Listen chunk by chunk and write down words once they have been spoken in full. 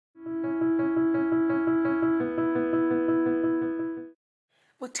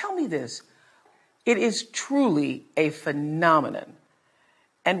But tell me this. It is truly a phenomenon.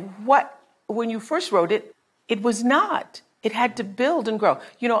 And when you first wrote it, it was not. It had to build and grow.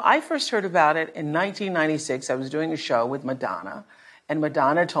 You know, I first heard about it in 1996. I was doing a show with Madonna, and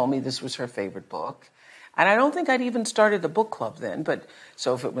Madonna told me this was her favorite book. And I don't think I'd even started the book club then, but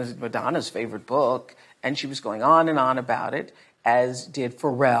so if it was Madonna's favorite book, and she was going on and on about it, as did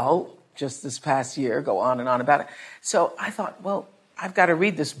Pharrell just this past year, go on and on about it. So I thought, well, I've got to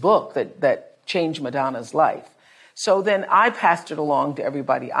read this book that changed Madonna's life. So then I passed it along to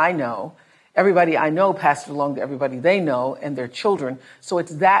everybody I know. Everybody I know passed it along to everybody they know and their children. So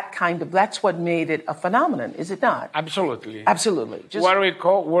it's that's what made it a phenomenon, is it not? Absolutely. Absolutely. What we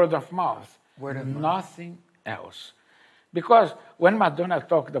call word of mouth. Word of mouth. Nothing else. Because when Madonna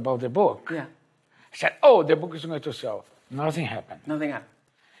talked about the book, yeah. I said, oh, the book is going to sell. Nothing happened. Nothing happened.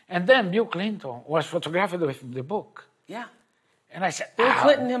 And then Bill Clinton was photographed with the book. Yeah. And I said, Bill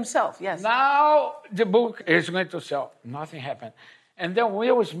Clinton himself, yes. Now the book is going to sell. Nothing happened. And then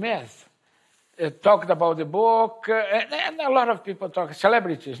Will Smith talked about the book, and a lot of people talk,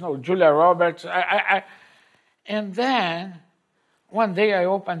 celebrities, Julia Roberts. And then one day I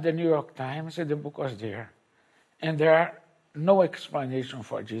opened the New York Times and the book was there. And there are no explanation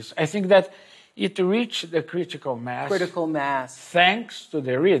for this. I think that it reached the critical mass. Critical mass. Thanks to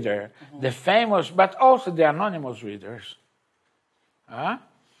the reader, the famous, but also the anonymous readers.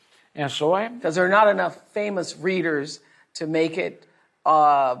 And so because there are not enough famous readers to make it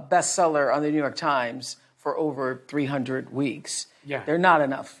a bestseller on the New York Times for over 300 weeks. Yeah. There are not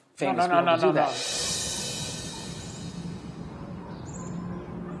enough famous people to do that.